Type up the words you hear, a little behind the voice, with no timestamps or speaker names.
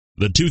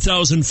The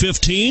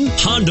 2015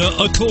 Honda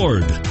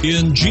Accord.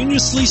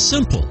 Ingeniously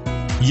simple,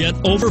 yet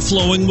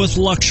overflowing with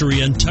luxury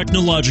and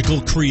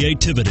technological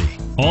creativity.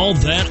 All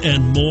that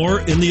and more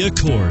in the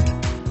Accord,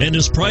 and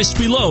is priced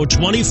below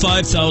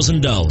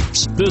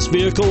 $25,000. This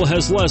vehicle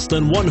has less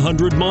than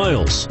 100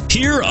 miles.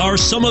 Here are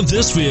some of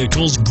this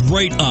vehicle's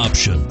great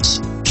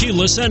options: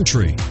 keyless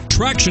entry,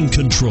 traction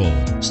control,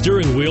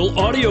 steering wheel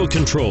audio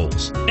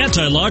controls,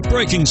 anti-lock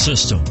braking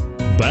system,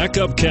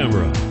 backup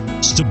camera,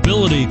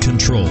 stability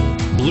control,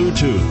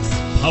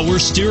 Bluetooth, power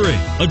steering,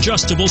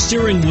 adjustable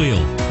steering wheel,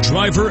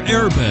 driver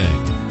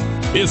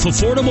airbag. If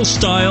affordable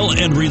style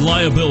and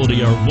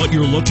reliability are what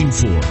you're looking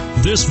for,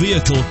 this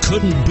vehicle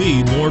couldn't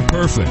be more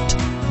perfect.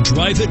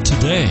 Drive it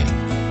today.